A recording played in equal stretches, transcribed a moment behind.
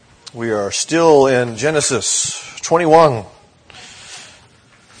We are still in Genesis 21. Kind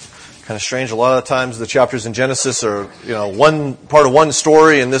of strange. A lot of times the chapters in Genesis are, one part of one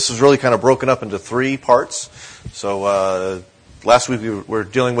story, and this is really kind of broken up into three parts. So last week we were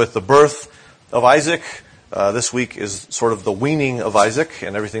dealing with the birth of Isaac. This week is sort of the weaning of Isaac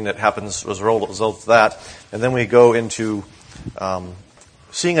and everything that happens as a result of that. And then we go into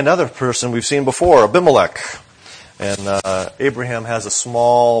seeing another person we've seen before, Abimelech. And Abraham has a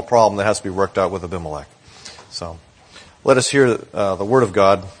small problem that has to be worked out with Abimelech. So let us hear the word of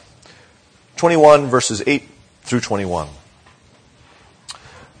God. 21 verses 8 through 21.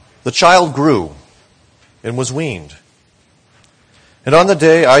 The child grew and was weaned. And on the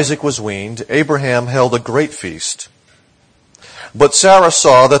day Isaac was weaned, Abraham held a great feast. But Sarah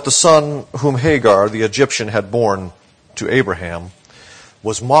saw that the son whom Hagar, the Egyptian, had borne to Abraham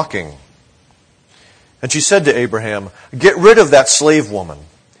was mocking. And she said to Abraham, "Get rid of that slave woman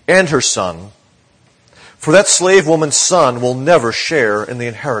and her son, for that slave woman's son will never share in the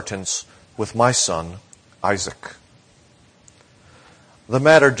inheritance with my son, Isaac." The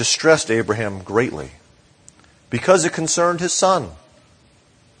matter distressed Abraham greatly, because it concerned his son.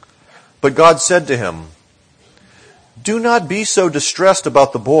 But God said to him, "Do not be so distressed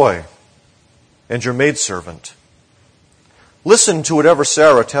about the boy and your maidservant. Listen to whatever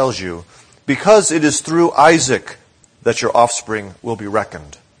Sarah tells you, because it is through Isaac that your offspring will be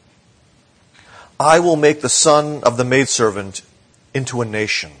reckoned. I will make the son of the maidservant into a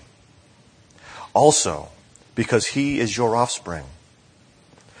nation, also because he is your offspring."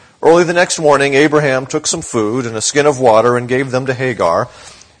 Early the next morning, Abraham took some food and a skin of water and gave them to Hagar.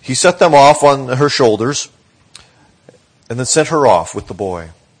 He set them off on her shoulders and then sent her off with the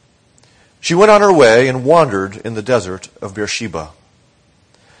boy. She went on her way and wandered in the desert of Beersheba.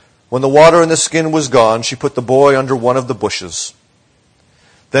 When the water in the skin was gone, she put the boy under one of the bushes.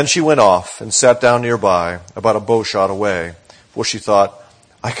 Then she went off and sat down nearby, about a bow shot away, for she thought,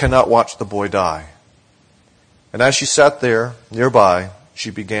 "I cannot watch the boy die." And as she sat there nearby, she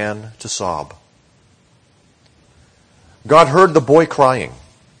began to sob. God heard the boy crying.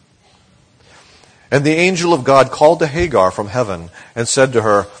 And the angel of God called to Hagar from heaven and said to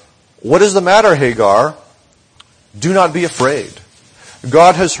her, "What is the matter, Hagar? Do not be afraid.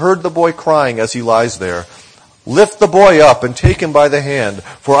 God has heard the boy crying as he lies there. Lift the boy up and take him by the hand,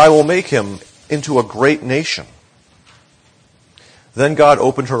 for I will make him into a great nation." Then God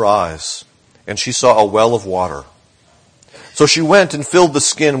opened her eyes, and she saw a well of water. So she went and filled the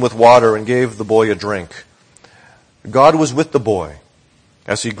skin with water and gave the boy a drink. God was with the boy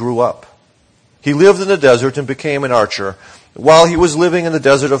as he grew up. He lived in the desert and became an archer. While he was living in the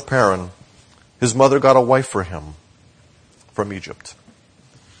desert of Paran, his mother got a wife for him from Egypt.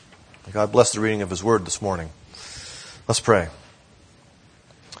 God bless the reading of his word this morning. Let's pray.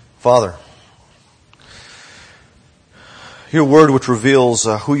 Father, your word, which reveals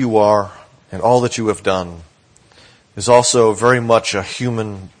who you are and all that you have done, is also very much a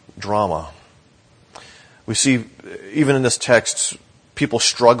human drama. We see, even in this text, people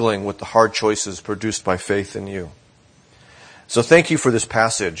struggling with the hard choices produced by faith in you. So thank you for this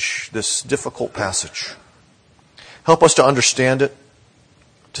passage, this difficult passage. Help us to understand it,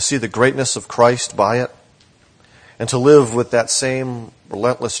 to see the greatness of Christ by it, and to live with that same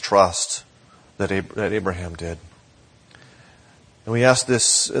relentless trust that Abraham did. And we ask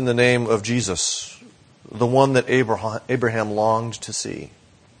this in the name of Jesus, the one that Abraham longed to see.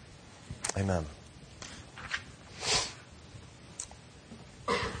 Amen.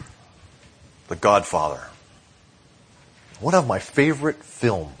 The Godfather. One of my favorite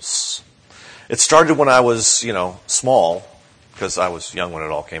films. It started when I was, small, because I was young when it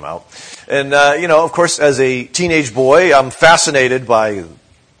all came out. And, of course, as a teenage boy, I'm fascinated by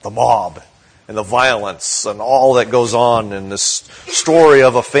the mob and the violence and all that goes on in this story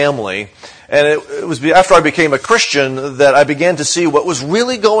of a family. And it was after I became a Christian that I began to see what was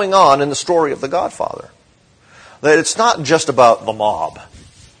really going on in the story of the Godfather. That it's not just about the mob,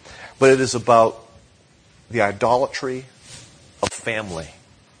 but it is about the idolatry of family.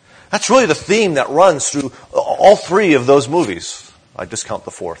 That's really the theme that runs through all three of those movies. I discount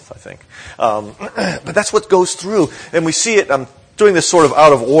the fourth, I think. But that's what goes through. And we see it, I'm doing this sort of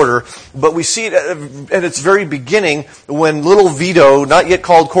out of order, but we see it at its very beginning when little Vito, not yet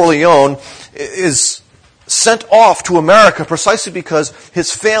called Corleone, is sent off to America precisely because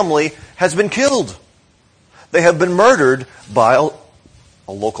his family has been killed. They have been murdered by a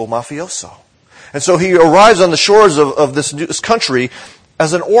local mafioso. And so he arrives on the shores of this country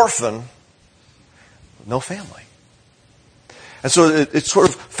as an orphan, no family. And so it sort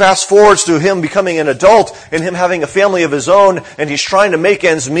of fast forwards to him becoming an adult and him having a family of his own, and he's trying to make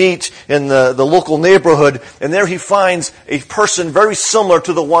ends meet in the local neighborhood. And there he finds a person very similar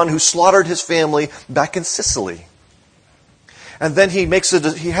to the one who slaughtered his family back in Sicily. And then he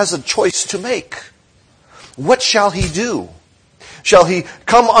has a choice to make. What shall he do? Shall he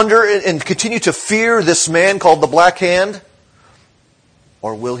come under and continue to fear this man called the Black Hand?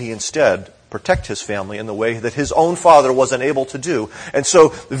 Or will he instead protect his family in the way that his own father was unable to do? And so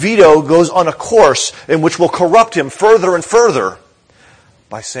Vito goes on a course in which will corrupt him further and further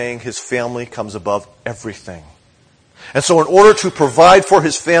by saying his family comes above everything. And so in order to provide for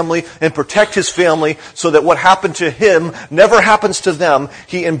his family and protect his family so that what happened to him never happens to them,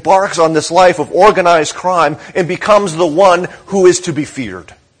 he embarks on this life of organized crime and becomes the one who is to be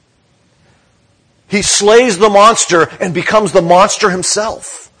feared. He slays the monster and becomes the monster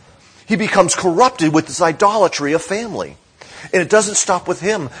himself. He becomes corrupted with this idolatry of family. And it doesn't stop with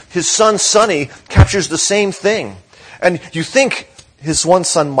him. His son, Sonny, captures the same thing. And you think his one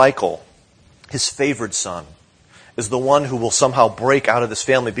son, Michael, his favored son, is the one who will somehow break out of this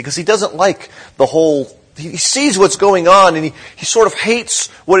family because he doesn't like the whole... He sees what's going on and he sort of hates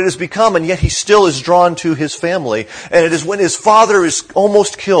what it has become, and yet he still is drawn to his family. And it is when his father is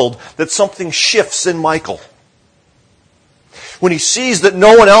almost killed that something shifts in Michael. When he sees that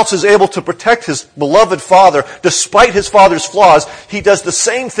no one else is able to protect his beloved father, despite his father's flaws, he does the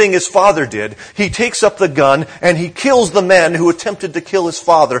same thing his father did. He takes up the gun and he kills the men who attempted to kill his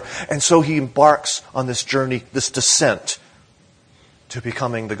father. And so he embarks on this journey, this descent to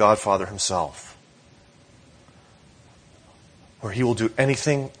becoming the Godfather himself, where he will do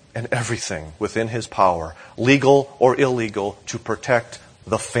anything and everything within his power, legal or illegal, to protect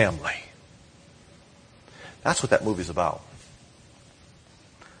the family. That's what that movie's about.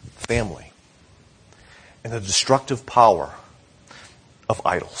 Family. And the destructive power of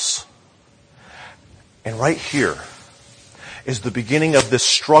idols. And right here is the beginning of this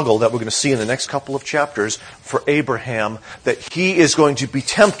struggle that we're going to see in the next couple of chapters for Abraham, that he is going to be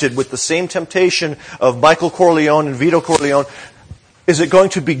tempted with the same temptation of Michael Corleone and Vito Corleone. Is it going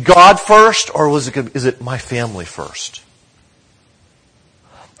to be God first, or is it my family first?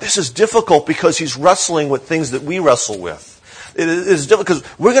 This is difficult because he's wrestling with things that we wrestle with. It is difficult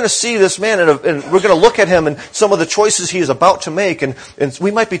because we're going to see this man and we're going to look at him and some of the choices he is about to make, and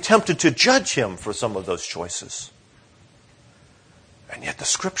we might be tempted to judge him for some of those choices. And yet the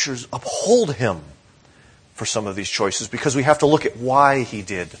Scriptures uphold him for some of these choices because we have to look at why he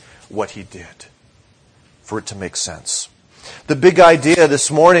did what he did for it to make sense. The big idea this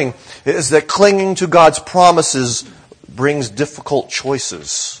morning is that clinging to God's promises brings difficult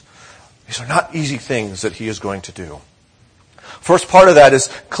choices. These are not easy things that he is going to do. First part of that is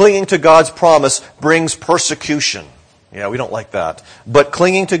clinging to God's promise brings persecution. Yeah, we don't like that. But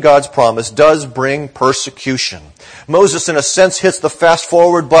clinging to God's promise does bring persecution. Moses, in a sense, hits the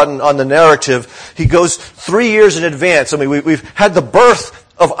fast-forward button on the narrative. He goes 3 years in advance. I mean, we've had the birth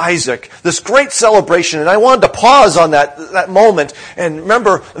of Isaac, this great celebration, and I wanted to pause on that moment and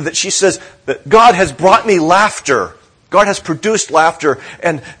remember that she says that God has brought me laughter. God has produced laughter,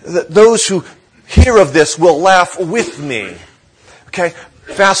 and that those who hear of this will laugh with me. Okay,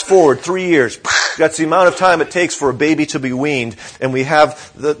 fast forward 3 years. That's the amount of time it takes for a baby to be weaned. And we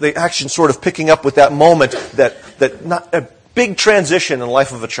have the action sort of picking up with that moment, that not a big transition in the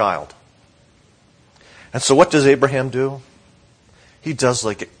life of a child. And so what does Abraham do? He does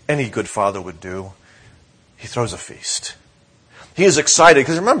like any good father would do. He throws a feast. He is excited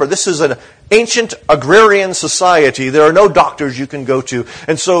because remember, this is an ancient agrarian society. There are no doctors you can go to.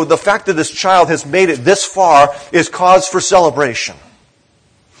 And so the fact that this child has made it this far is cause for celebration.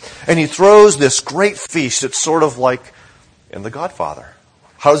 And he throws this great feast. It's sort of like in The Godfather.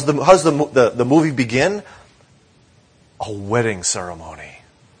 How does the movie begin? A wedding ceremony.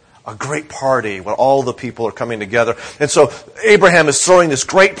 A great party where all the people are coming together. And so Abraham is throwing this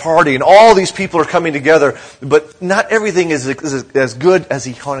great party and all these people are coming together, but not everything is as good as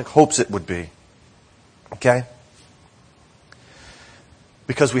he hopes it would be. Okay?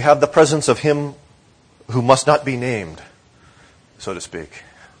 Because we have the presence of him who must not be named, so to speak.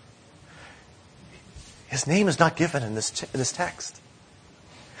 His name is not given in this text.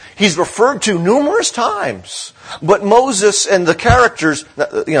 He's referred to numerous times. But Moses and the characters,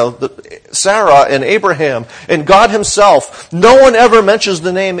 Sarah and Abraham and God himself, no one ever mentions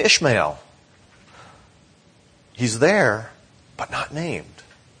the name Ishmael. He's there, but not named.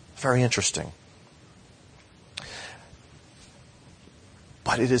 Very interesting.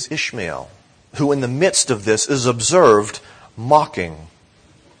 But it is Ishmael who in the midst of this is observed mocking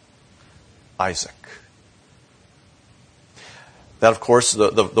Isaac. That, of course,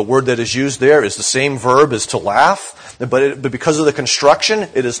 the word that is used there is the same verb as to laugh, but because of the construction,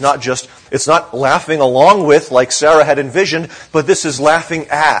 it's not laughing along with like Sarah had envisioned, but this is laughing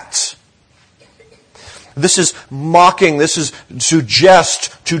at. This is mocking, this is to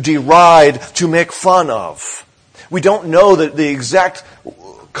jest, to deride, to make fun of. We don't know the exact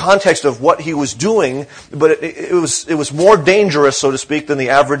context of what he was doing, but it was more dangerous, so to speak, than the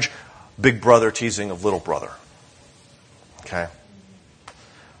average big brother teasing of little brother. Okay?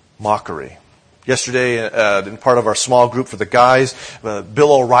 Mockery. Yesterday, in part of our small group for the guys,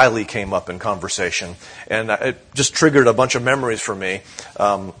 Bill O'Reilly came up in conversation, and it just triggered a bunch of memories for me.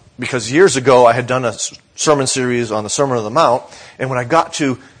 Because years ago, I had done a sermon series on the Sermon on the Mount, and when I got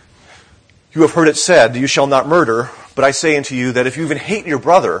to, you have heard it said, you shall not murder, but I say unto you that if you even hate your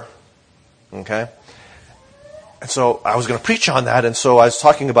brother, okay? And so I was going to preach on that, and so I was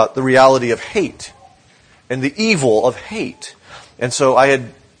talking about the reality of hate and the evil of hate. And so I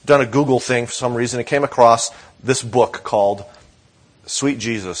had done a Google thing for some reason and came across this book called Sweet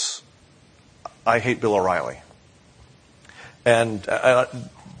Jesus, I Hate Bill O'Reilly. And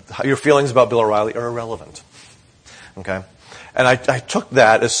your feelings about Bill O'Reilly are irrelevant. Okay? And I took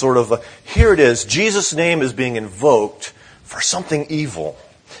that as sort of here it is, Jesus' name is being invoked for something evil.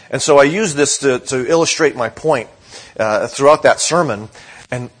 And so I used this to illustrate my point throughout that sermon.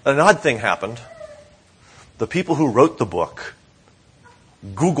 And an odd thing happened. The people who wrote the book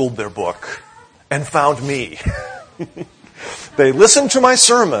Googled their book and found me. They listened to my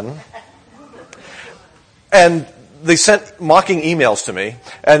sermon and they sent mocking emails to me.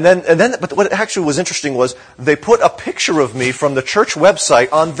 But what actually was interesting was they put a picture of me from the church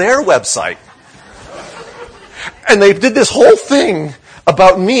website on their website. And they did this whole thing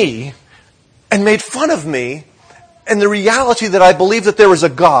about me and made fun of me and the reality that I believe that there is a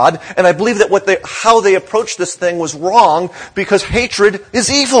God, and I believe that how they approached this thing was wrong because hatred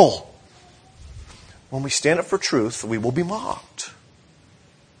is evil. When we stand up for truth, we will be mocked.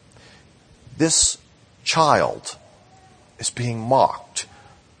 This child is being mocked.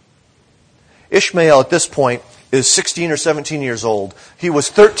 Ishmael at this point is 16 or 17 years old. He was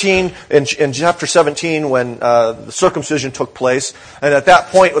 13 in chapter 17 when the circumcision took place. And at that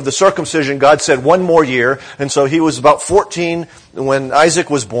point of the circumcision, God said 1 more year. And so he was about 14 when Isaac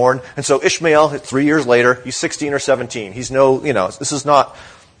was born. And so Ishmael, 3 years later, he's 16 or 17. This is not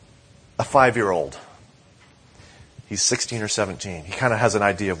a 5-year-old. He's 16 or 17. He kind of has an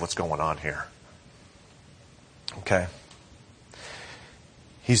idea of what's going on here. Okay.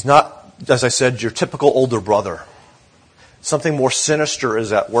 He's not, as I said, your typical older brother. Something more sinister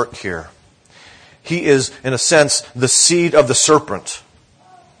is at work here. He is, in a sense, the seed of the serpent.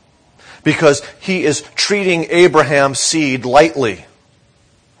 Because he is treating Abraham's seed lightly.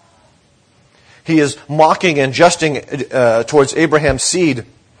 He is mocking and jesting towards Abraham's seed.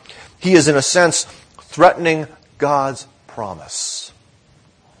 He is, in a sense, threatening God's promise.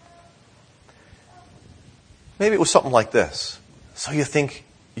 Maybe it was something like this. So you think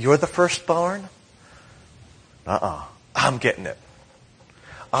you're the firstborn? I'm getting it.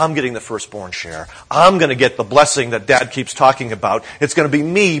 I'm getting the firstborn share. I'm going to get the blessing that Dad keeps talking about. It's going to be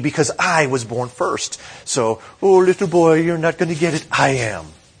me because I was born first. So, oh, little boy, you're not going to get it. I am.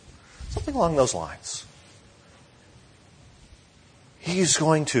 Something along those lines. He's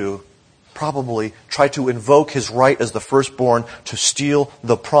going to probably try to invoke his right as the firstborn to steal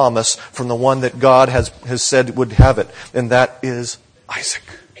the promise from the one that God has said would have it. And that is Isaac.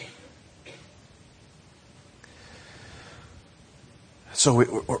 So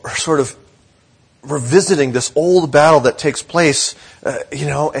we're sort of revisiting this old battle that takes place,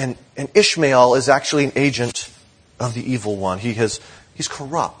 and Ishmael is actually an agent of the evil one. He's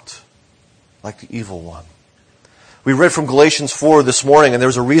corrupt, like the evil one. We read from Galatians 4 this morning, and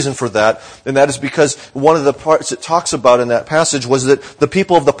there's a reason for that, and that is because one of the parts it talks about in that passage was that the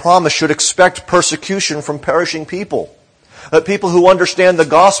people of the promise should expect persecution from perishing people. That people who understand the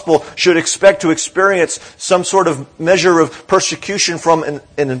gospel should expect to experience some sort of measure of persecution from, and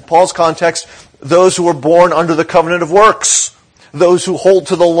in Paul's context, those who were born under the covenant of works. Those who hold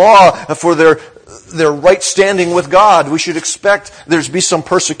to the law for their right standing with God. We should expect there to be some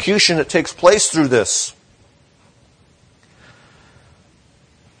persecution that takes place through this.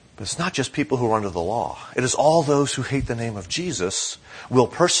 But it's not just people who are under the law. It is all those who hate the name of Jesus will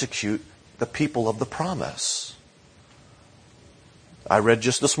persecute the people of the promise. I read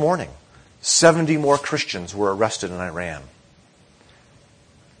just this morning, 70 more Christians were arrested in Iran.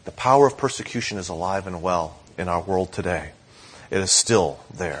 The power of persecution is alive and well in our world today. It is still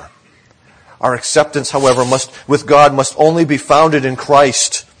there. Our acceptance, however, with God must only be founded in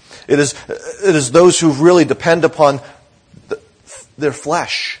Christ. It is those who really depend upon their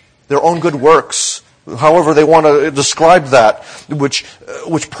flesh, their own good works, however they want to describe that, which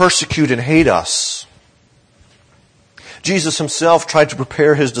persecute and hate us. Jesus himself tried to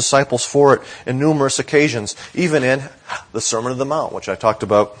prepare his disciples for it in numerous occasions, even in the Sermon on the Mount, which I talked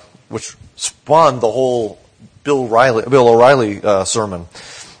about, which spawned the whole Bill O'Reilly sermon.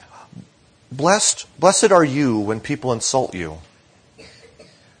 Blessed are you when people insult you,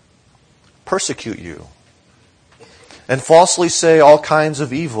 persecute you, and falsely say all kinds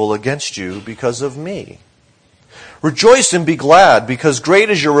of evil against you because of me. Rejoice and be glad, because great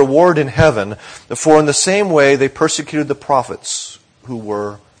is your reward in heaven, for in the same way they persecuted the prophets who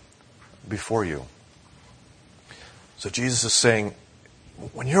were before you. So Jesus is saying,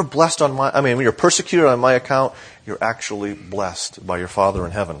 when you're when you're persecuted on my account, you're actually blessed by your Father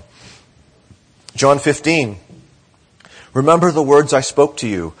in heaven. John 15, remember the words I spoke to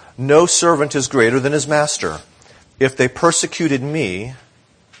you. No servant is greater than his master. If they persecuted me,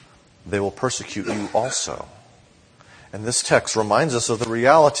 they will persecute you also. And this text reminds us of the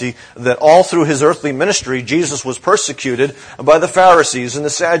reality that all through his earthly ministry, Jesus was persecuted by the Pharisees and the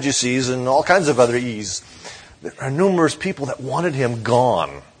Sadducees and all kinds of other E's. There are numerous people that wanted him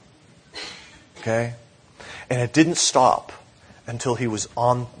gone. Okay? And it didn't stop until he was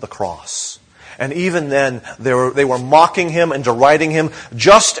on the cross. And even then, they were mocking him and deriding him,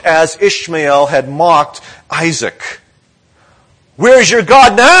 just as Ishmael had mocked Isaac. Where's your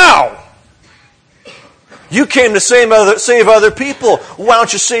God now? You came to save other people. Why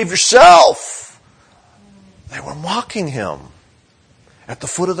don't you save yourself? They were mocking him at the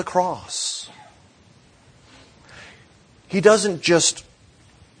foot of the cross. He doesn't just,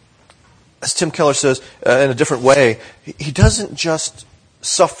 as Tim Keller says in a different way, he doesn't just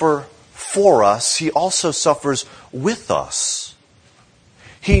suffer for us, he also suffers with us.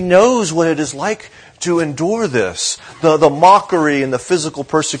 He knows what it is like to endure this, the mockery and the physical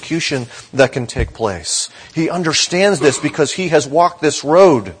persecution that can take place. He understands this because he has walked this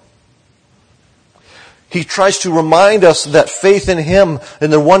road. He tries to remind us that faith in him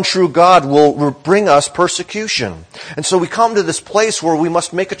and the one true God will bring us persecution. And so we come to this place where we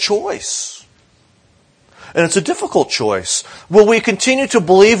must make a choice. And it's a difficult choice. Will we continue to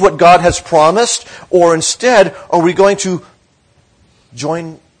believe what God has promised, or instead are we going to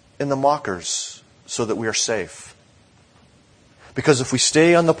join in the mockers so that we are safe? Because if we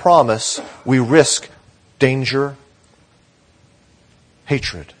stay on the promise, we risk danger,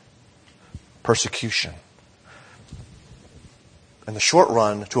 hatred, persecution. In the short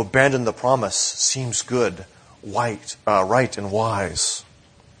run, to abandon the promise seems good, right, and wise.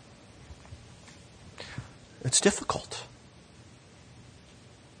 It's difficult.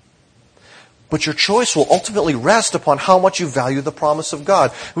 But your choice will ultimately rest upon how much you value the promise of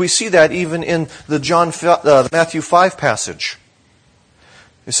God. We see that even in the Matthew 5 passage.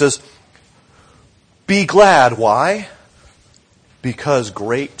 It says, be glad. Why? Because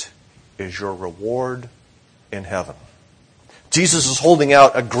great is your reward in heaven. Jesus is holding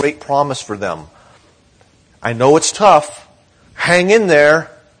out a great promise for them. I know it's tough. Hang in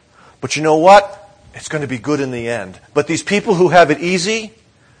there. But you know what? It's going to be good in the end. But these people who have it easy,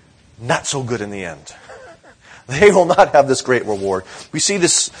 not so good in the end. They will not have this great reward. We see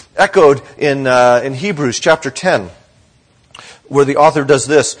this echoed in Hebrews chapter 10, where the author does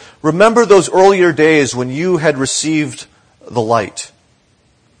this. Remember those earlier days when you had received the light,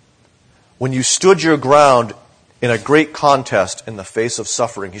 when you stood your ground in a great contest in the face of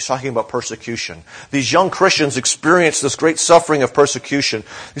suffering. He's talking about persecution. These young Christians experienced this great suffering of persecution.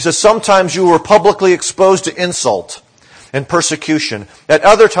 He says, sometimes you were publicly exposed to insult and persecution. At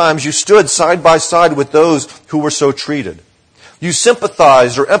other times you stood side by side with those who were so treated. You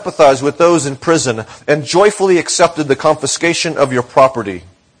sympathized or empathized with those in prison and joyfully accepted the confiscation of your property.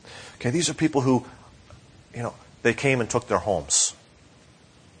 Okay, these are people who, they came and took their homes.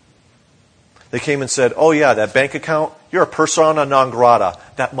 They came and said, oh yeah, that bank account, you're a persona non grata.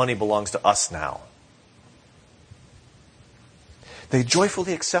 That money belongs to us now. They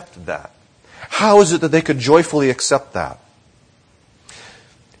joyfully accepted that. How is it that they could joyfully accept that?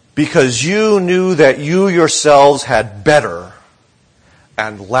 Because you knew that you yourselves had better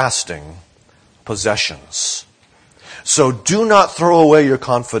and lasting possessions. So do not throw away your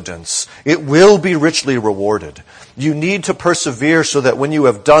confidence. It will be richly rewarded. You need to persevere so that when you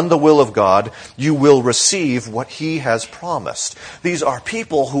have done the will of God, you will receive what He has promised. These are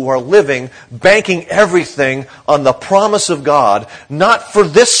people who are living, banking everything on the promise of God, not for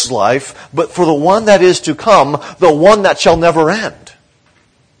this life, but for the one that is to come, the one that shall never end.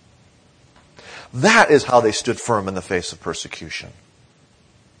 That is how they stood firm in the face of persecution.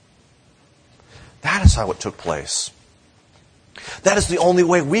 That is how it took place. That is the only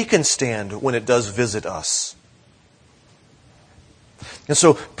way we can stand when it does visit us. And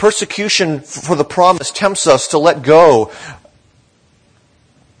so persecution for the promise tempts us to let go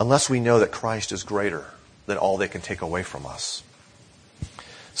unless we know that Christ is greater than all they can take away from us.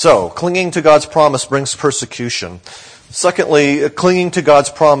 So, clinging to God's promise brings persecution. Secondly, clinging to God's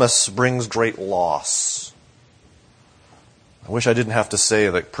promise brings great loss. I wish I didn't have to say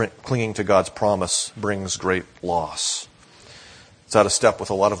that clinging to God's promise brings great loss. It's out of step with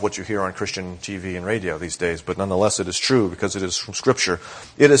a lot of what you hear on Christian TV and radio these days, but nonetheless it is true because it is from Scripture.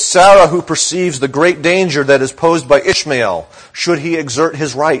 It is Sarah who perceives the great danger that is posed by Ishmael should he exert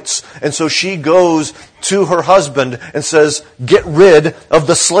his rights. And so she goes to her husband and says, get rid of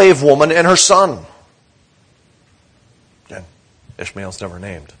the slave woman and her son. Again, Ishmael's never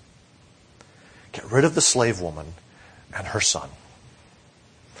named. Get rid of the slave woman and her son.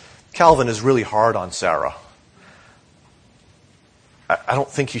 Calvin is really hard on Sarah. I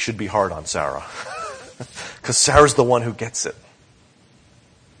don't think he should be hard on Sarah. Because Sarah's the one who gets it.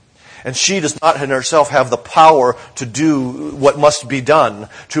 And she does not in herself have the power to do what must be done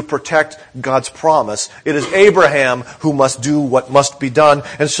to protect God's promise. It is Abraham who must do what must be done.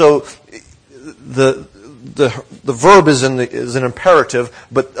 And so the verb is an imperative,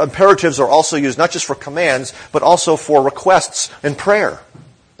 but imperatives are also used not just for commands, but also for requests and prayer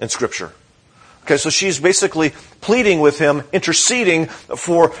in Scripture. Okay, so she's basically pleading with him, interceding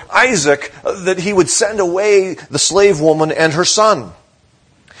for Isaac that he would send away the slave woman and her son.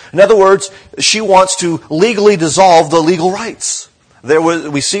 In other words, she wants to legally dissolve the legal rights.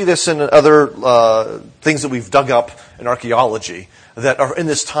 We see this in other things that we've dug up in archaeology that are in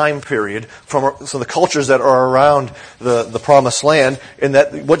this time period from the cultures that are around the Promised Land, and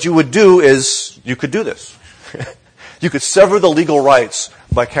that what you would do is, you could do this. You could sever the legal rights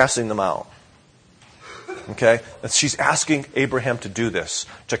by casting them out. Okay? And she's asking Abraham to do this,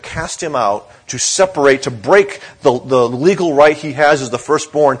 to cast him out, to separate, to break the legal right he has as the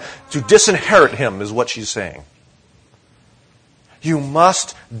firstborn, to disinherit him is what she's saying. You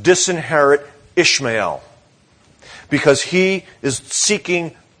must disinherit Ishmael because he is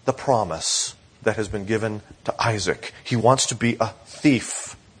seeking the promise that has been given to Isaac. He wants to be a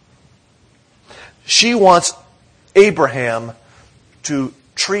thief. She wants Abraham to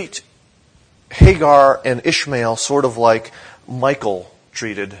treat Hagar and Ishmael sort of like Michael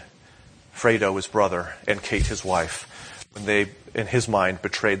treated Fredo, his brother, and Kate, his wife, when they, in his mind,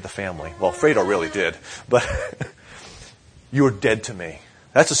 betrayed the family. Well, Fredo really did, but you're dead to me.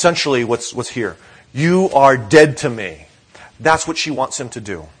 That's essentially what's here. You are dead to me. That's what she wants him to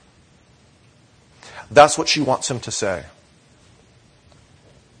do. That's what she wants him to say.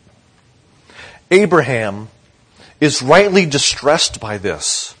 Abraham is rightly distressed by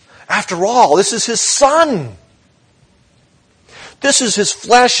this. After all, this is his son. This is his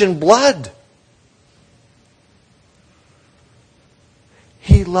flesh and blood.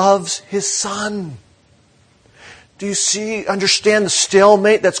 He loves his son. Do you understand the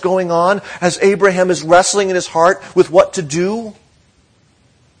stalemate that's going on as Abraham is wrestling in his heart with what to do?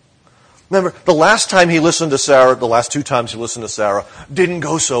 Remember, the last time he listened to Sarah, the last 2 times he listened to Sarah, didn't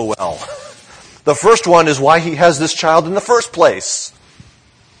go so well. The first one is why he has this child in the first place.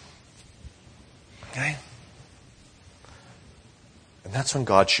 Okay? And that's when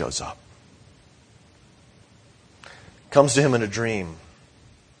God shows up. Comes to him in a dream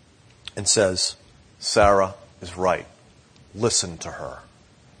and says, Sarah is right. Listen to her.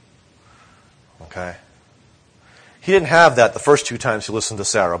 Okay? He didn't have that the first 2 times he listened to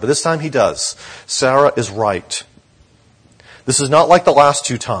Sarah, but this time he does. Sarah is right. This is not like the last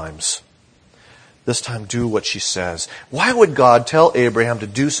 2 times. This time do what she says. Why would God tell Abraham to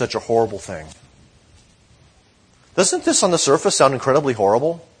do such a horrible thing? Doesn't this on the surface sound incredibly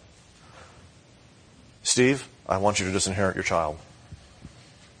horrible? Steve, I want you to disinherit your child.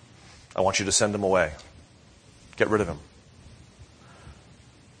 I want you to send him away. Get rid of him.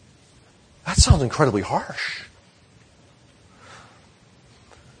 That sounds incredibly harsh.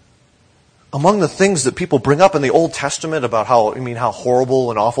 Among the things that people bring up in the Old Testament about how horrible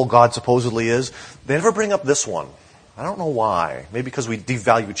and awful God supposedly is, they never bring up this one. I don't know why. Maybe because we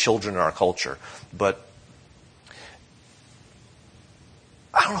devalue children in our culture. But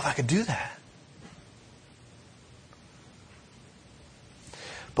I don't know if I could do that.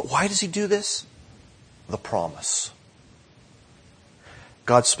 But why does he do this? The promise.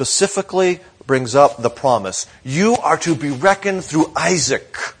 God specifically brings up the promise. You are to be reckoned through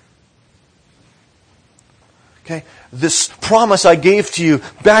Isaac. Okay? This promise I gave to you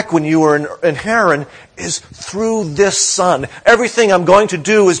back when you were in Haran is through this son. Everything I'm going to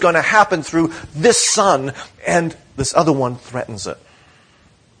do is going to happen through this son. And this other one threatens it.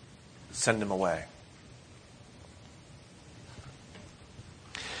 Send him away.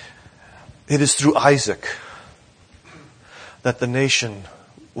 It is through Isaac that the nation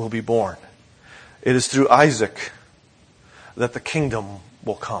will be born. It is through Isaac that the kingdom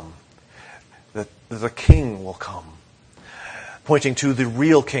will come. That the king will come. Pointing to the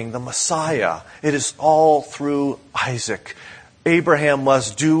real king, the Messiah. It is all through Isaac. Abraham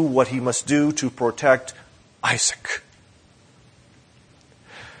must do what he must do to protect Isaac.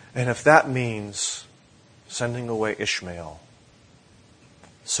 And if that means sending away Ishmael,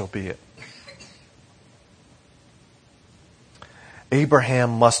 so be it.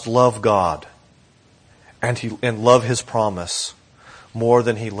 Abraham must love God and love his promise more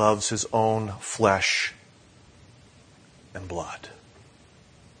than he loves his own flesh and blood.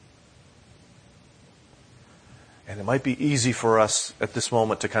 And it might be easy for us at this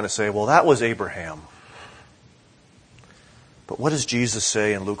moment to kind of say, well, that was Abraham. But what does Jesus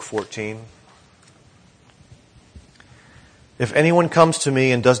say in Luke 14? If anyone comes to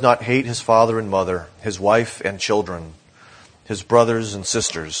me and does not hate his father and mother, his wife and children, his brothers and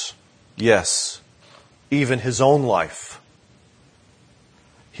sisters, yes, even his own life,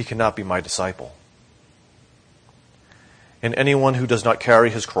 he cannot be my disciple. And anyone who does not carry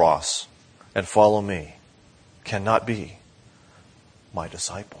his cross and follow me cannot be my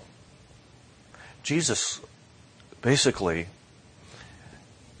disciple. Jesus basically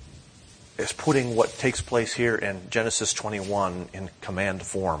is putting what takes place here in Genesis 21 in command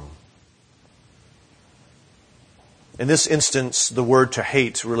form. In this instance, the word to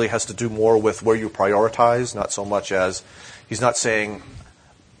hate really has to do more with where you prioritize, not so much as he's not saying,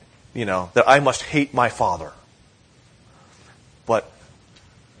 that I must hate my father. But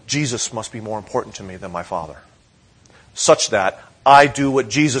Jesus must be more important to me than my father. Such that I do what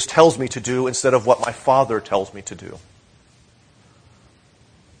Jesus tells me to do instead of what my father tells me to do.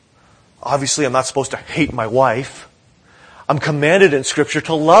 Obviously, I'm not supposed to hate my wife. I'm commanded in Scripture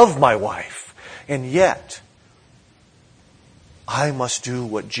to love my wife. And yet, I must do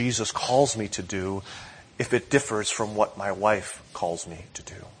what Jesus calls me to do if it differs from what my wife calls me to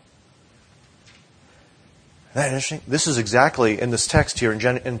do. Isn't that interesting? This is exactly, in this text here in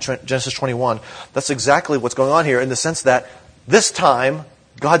Genesis 21, that's exactly what's going on here in the sense that this time,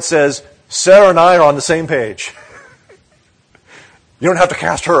 God says, Sarah and I are on the same page. You don't have to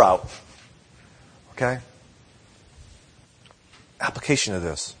cast her out. Okay? Application of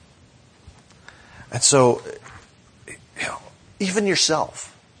this. And so, even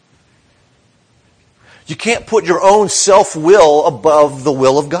yourself. You can't put your own self-will above the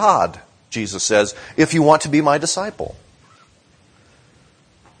will of God, Jesus says, if you want to be my disciple.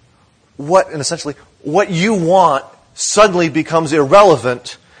 Essentially, what you want suddenly becomes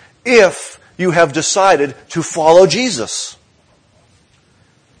irrelevant if you have decided to follow Jesus.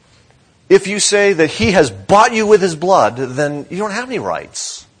 If you say that he has bought you with his blood, then you don't have any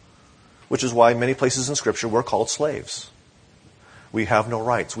rights. Which is why in many places in Scripture we're called slaves. We have no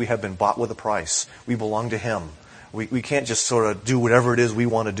rights. We have been bought with a price. We belong to him. We can't just sort of do whatever it is we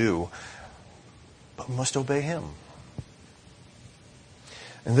want to do. But we must obey him.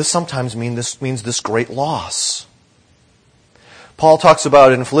 And this sometimes means this great loss. Paul talks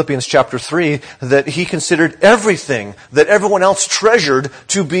about in Philippians chapter 3 that he considered everything that everyone else treasured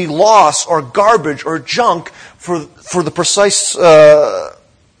to be loss or garbage or junk for the precise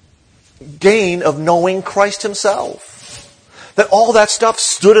gain of knowing Christ himself. That all that stuff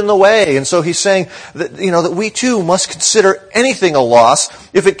stood in the way. And so he's saying that, that we too must consider anything a loss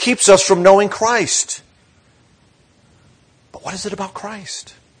if it keeps us from knowing Christ. But what is it about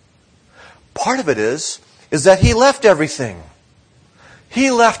Christ? Part of it is that he left everything.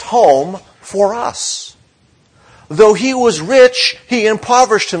 He left home for us. Though he was rich, he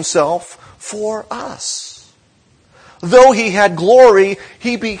impoverished himself for us. Though he had glory,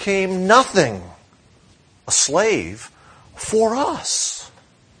 he became nothing, a slave for us.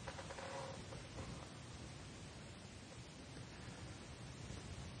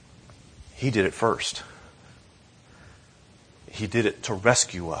 He did it first. He did it to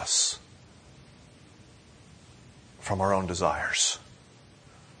rescue us from our own desires.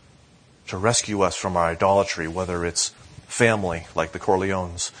 To rescue us from our idolatry, whether it's family, like the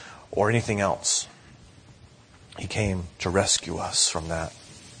Corleones, or anything else. He came to rescue us from that.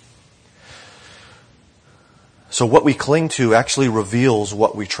 So what we cling to actually reveals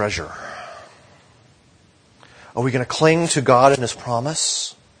what we treasure. Are we going to cling to God and his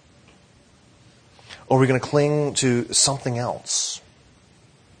promise? Or are we going to cling to something else?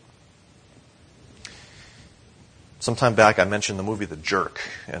 Sometime back I mentioned the movie The Jerk,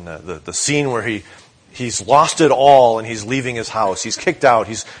 and the scene where he's lost it all and he's leaving his house. He's kicked out.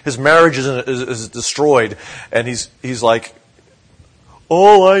 His marriage is destroyed, and he's like,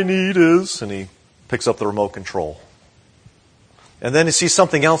 all I need is, and he picks up the remote control. And then he sees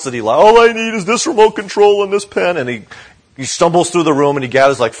something else that he likes. All I need is this remote control and this pen, and he stumbles through the room and he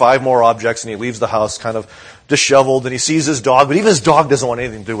gathers like 5 more objects and he leaves the house kind of disheveled, and he sees his dog, but even his dog doesn't want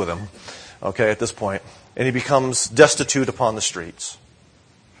anything to do with him, okay, at this point. And he becomes destitute upon the streets.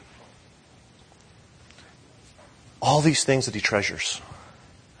 All these things that he treasures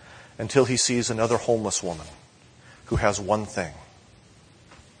until he sees another homeless woman who has one thing.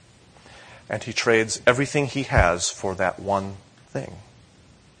 And he trades everything he has for that one thing.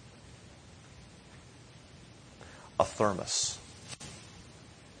 A thermos.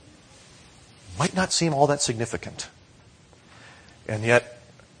 Might not seem all that significant. And yet,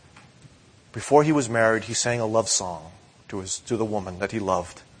 before he was married, he sang a love song to the woman that he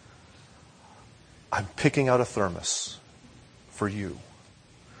loved. I'm picking out a thermos for you.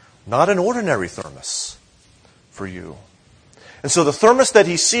 Not an ordinary thermos for you. And so the thermos that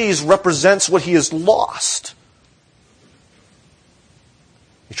he sees represents what he has lost.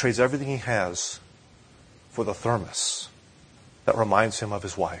 He trades everything he has for the thermos that reminds him of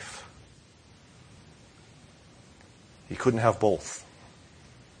his wife. He couldn't have both.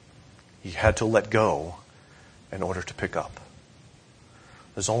 He had to let go in order to pick up.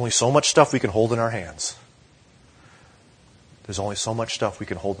 There's only so much stuff we can hold in our hands. There's only so much stuff we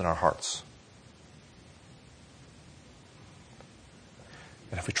can hold in our hearts.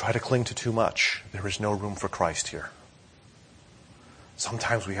 And if we try to cling to too much, there is no room for Christ here.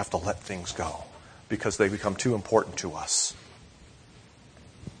 Sometimes we have to let things go because they become too important to us.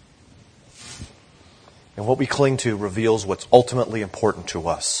 And what we cling to reveals what's ultimately important to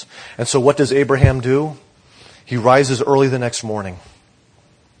us. And so what does Abraham do? He rises early the next morning,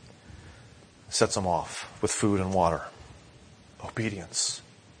 sets them off with food and water. Obedience.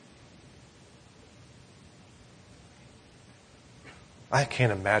 I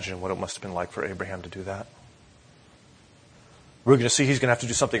can't imagine what it must have been like for Abraham to do that. We're going to see he's going to have to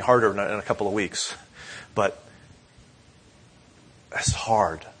do something harder in a couple of weeks. But that's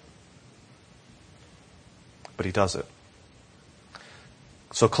hard. But he does it.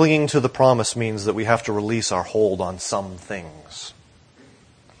 So clinging to the promise means that we have to release our hold on some things.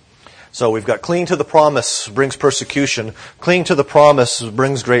 So we've got clinging to the promise brings persecution. Clinging to the promise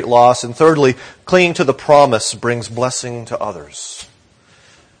brings great loss. And thirdly, clinging to the promise brings blessing to others.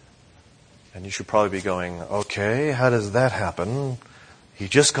 And you should probably be going, okay, how does that happen? He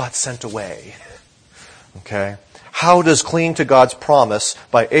just got sent away. Okay? How does clinging to God's promise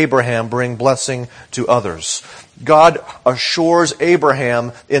by Abraham bring blessing to others? God assures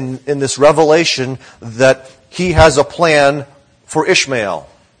Abraham in this revelation that he has a plan for Ishmael.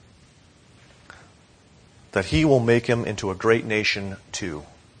 That he will make him into a great nation too.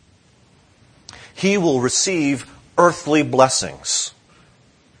 He will receive earthly blessings.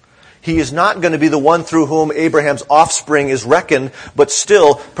 He is not going to be the one through whom Abraham's offspring is reckoned, but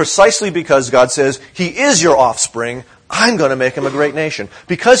still, precisely because God says, he is your offspring, I'm going to make him a great nation.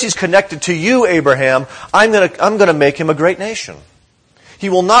 Because he's connected to you, Abraham, I'm going to make him a great nation. He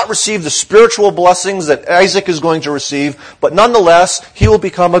will not receive the spiritual blessings that Isaac is going to receive, but nonetheless, he will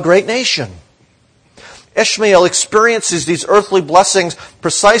become a great nation. Ishmael experiences these earthly blessings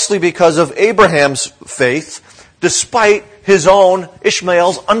precisely because of Abraham's faith, despite his own,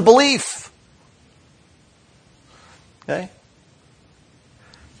 Ishmael's, unbelief. Okay?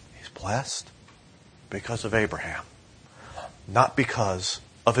 He's blessed because of Abraham, not because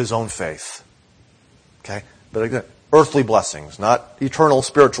of his own faith. Okay? But again, earthly blessings, not eternal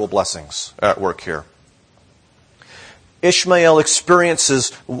spiritual blessings at work here. Ishmael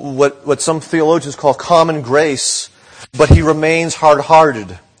experiences what some theologians call common grace, but he remains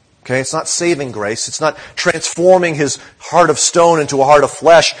hard-hearted. Okay, it's not saving grace. It's not transforming his heart of stone into a heart of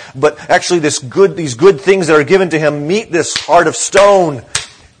flesh, but actually these good things that are given to him meet this heart of stone. And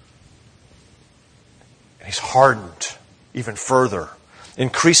he's hardened even further,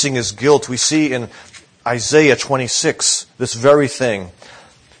 increasing his guilt. We see in Isaiah 26 this very thing.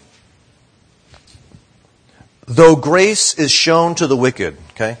 Though grace is shown to the wicked.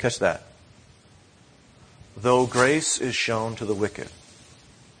 Okay, catch that. Though grace is shown to the wicked.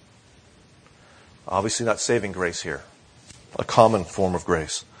 Obviously not saving grace here. A common form of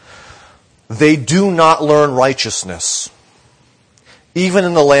grace. They do not learn righteousness. Even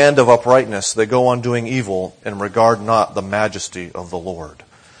in the land of uprightness, they go on doing evil and regard not the majesty of the Lord.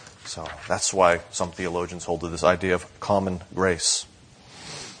 So that's why some theologians hold to this idea of common grace.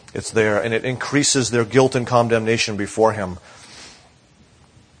 It's there, and it increases their guilt and condemnation before him.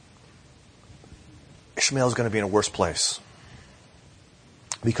 Ishmael is going to be in a worse place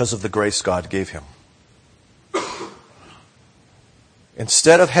because of the grace God gave him.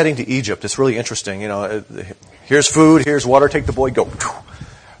 Instead of heading to Egypt, it's really interesting. Here's food, here's water, take the boy, go.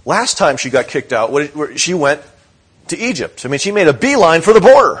 Last time she got kicked out, she went to Egypt. She made a beeline for the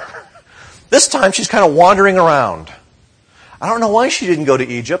border. This time she's kind of wandering around. I don't know why she didn't go to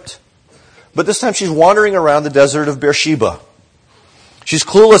Egypt, but this time she's wandering around the desert of Beersheba. She's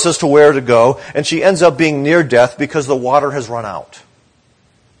clueless as to where to go, and she ends up being near death because the water has run out.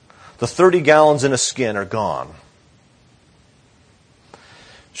 The 30 gallons in a skin are gone.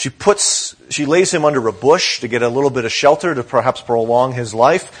 She lays him under a bush to get a little bit of shelter to perhaps prolong his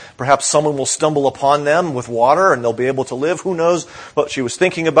life. Perhaps someone will stumble upon them with water and they'll be able to live. Who knows what she was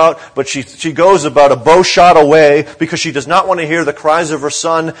thinking about? But she goes about a bow shot away because she does not want to hear the cries of her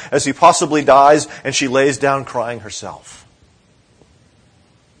son as he possibly dies, and she lays down crying herself.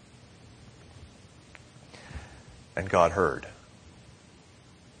 And God heard.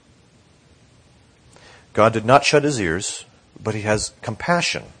 God did not shut his ears, but he has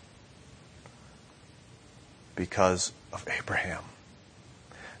compassion because of Abraham.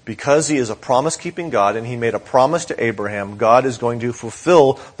 Because he is a promise-keeping God and he made a promise to Abraham, God is going to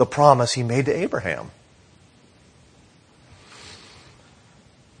fulfill the promise he made to Abraham.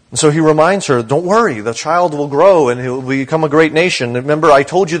 And so he reminds her, don't worry, the child will grow and he will become a great nation. Remember, I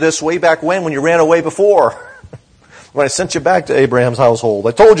told you this way back when you ran away before. When I sent you back to Abraham's household.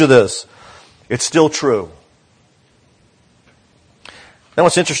 I told you this. It's still true. Now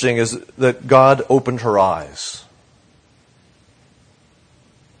what's interesting is that God opened her eyes.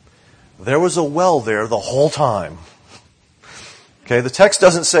 There was a well there the whole time. Okay, the text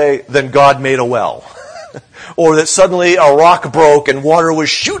doesn't say, then God made a well. Or that suddenly a rock broke and water was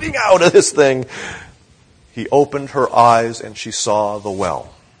shooting out of this thing. He opened her eyes and she saw the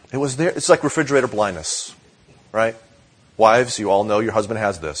well. It was there. It's like refrigerator blindness. Right? Wives, you all know your husband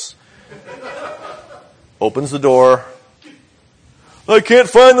has this. Opens the door. I can't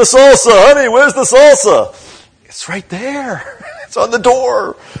find the salsa. Honey, where's the salsa? It's right there. It's on the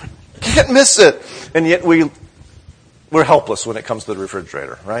door. Can't miss it. And yet we're helpless when it comes to the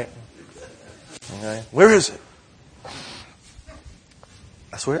refrigerator, right? Okay. Where is it?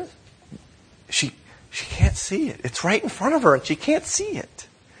 That's where it is. She can't see it. It's right in front of her and she can't see it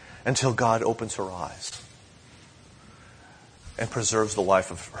until God opens her eyes and preserves the life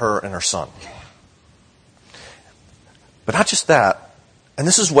of her and her son. But not just that, and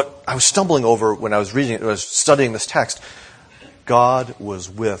this is what I was stumbling over when I was studying this text. God was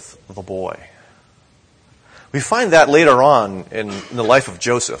with the boy. We find that later on in the life of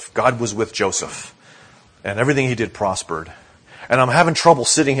Joseph. God was with Joseph, and everything he did prospered. And I'm having trouble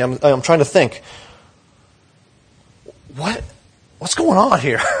sitting here. I'm trying to think, what's going on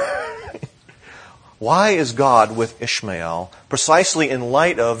here? Why is God with Ishmael? Precisely in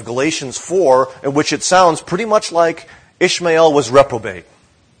light of Galatians 4, in which it sounds pretty much like Ishmael was reprobate.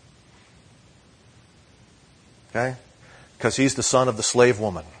 Okay? Because he's the son of the slave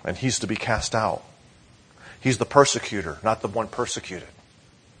woman, and he's to be cast out. He's the persecutor, not the one persecuted.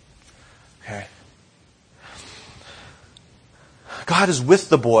 Okay? God is with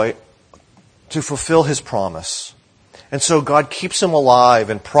the boy to fulfill his promise. And so God keeps him alive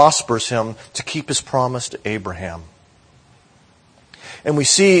and prospers him to keep his promise to Abraham. And we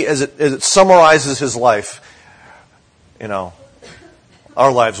see as it summarizes his life,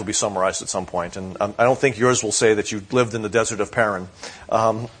 our lives will be summarized at some point. And I don't think yours will say that you lived in the desert of Paran.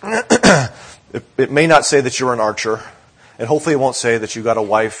 It may not say that you're an archer. And hopefully it won't say that you got a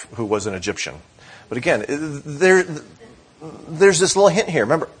wife who was an Egyptian. But again, there's this little hint here.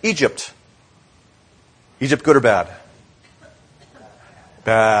 Remember, Egypt. Egypt, good or bad?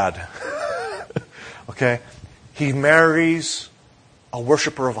 Bad. Okay? He marries a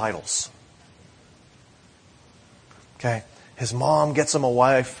worshiper of idols. Okay? His mom gets him a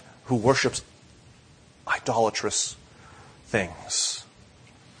wife who worships idolatrous things.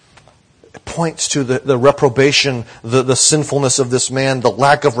 It points to the reprobation, the sinfulness of this man, the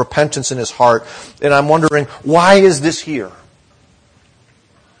lack of repentance in his heart. And I'm wondering, why is this here?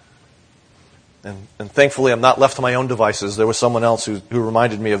 And thankfully, I'm not left to my own devices. There was someone else who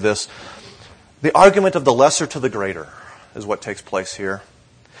reminded me of this. The argument of the lesser to the greater is what takes place here.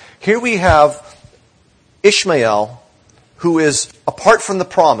 Here we have Ishmael, who is apart from the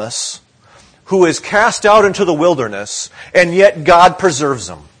promise, who is cast out into the wilderness, and yet God preserves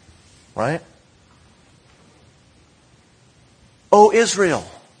him. Right? O Israel,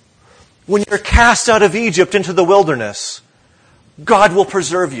 when you're cast out of Egypt into the wilderness, God will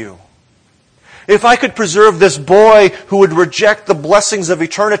preserve you. If I could preserve this boy who would reject the blessings of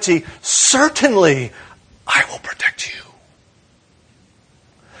eternity, certainly I will protect you.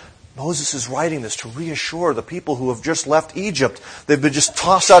 Moses is writing this to reassure the people who have just left Egypt. They've been just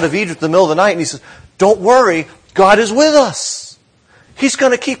tossed out of Egypt in the middle of the night. And he says, don't worry, God is with us. He's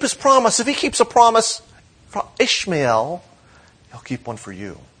going to keep His promise. If He keeps a promise for Ishmael, He'll keep one for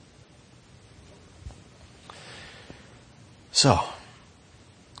you. So,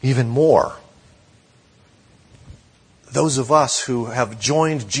 even more, those of us who have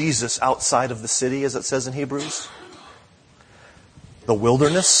joined Jesus outside of the city, as it says in Hebrews, the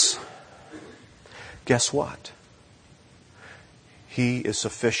wilderness, guess what? He is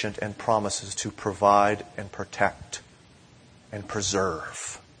sufficient and promises to provide and protect and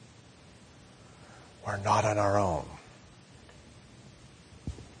preserve. We're not on our own.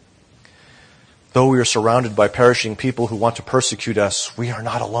 Though we are surrounded by perishing people who want to persecute us, we are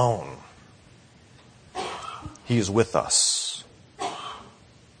not alone. He is with us.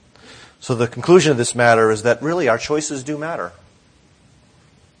 So the conclusion of this matter is that really our choices do matter.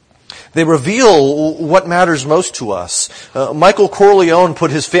 They reveal what matters most to us. Michael Corleone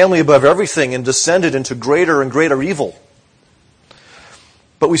put his family above everything and descended into greater and greater evil.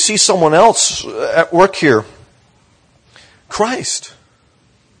 But we see someone else at work here. Christ.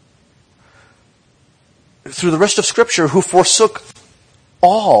 Through the rest of Scripture, who forsook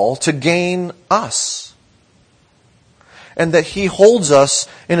all to gain us. And that He holds us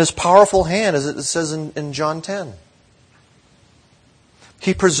in His powerful hand, as it says in John 10.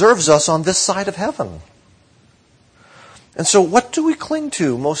 He preserves us on this side of heaven. And so what do we cling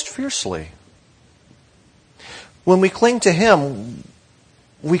to most fiercely? When we cling to Him,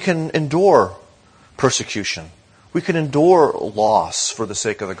 we can endure persecution. We can endure loss for the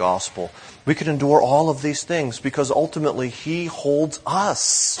sake of the gospel. We can endure all of these things because ultimately He holds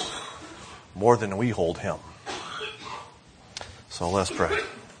us more than we hold Him. So let's pray.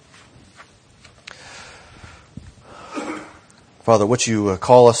 Father, what You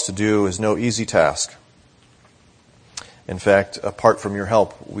call us to do is no easy task. In fact, apart from Your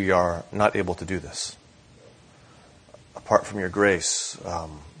help, we are not able to do this. Apart from Your grace,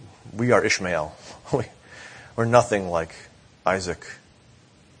 we are Ishmael. We're nothing like Isaac.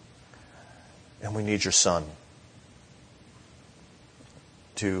 And we need Your Son,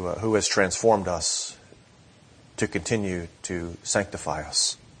 who has transformed us, to continue to sanctify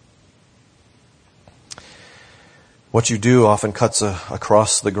us. What You do often cuts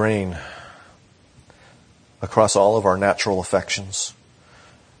across the grain, across all of our natural affections,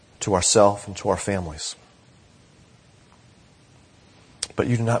 to ourselves and to our families. But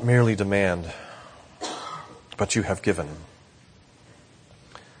You do not merely demand, but You have given.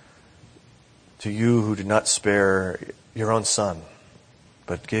 To You who did not spare Your own Son,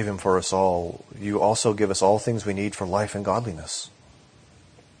 but gave Him for us all, You also give us all things we need for life and godliness.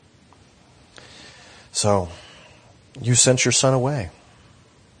 So, You sent Your Son away,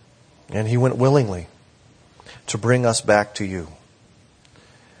 and He went willingly to bring us back to You.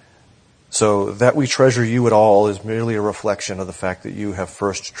 So that we treasure You at all is merely a reflection of the fact that You have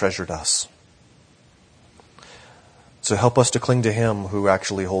first treasured us. So help us to cling to Him who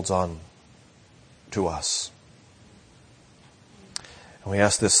actually holds on to us. And we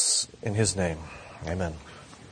ask this in His name. Amen.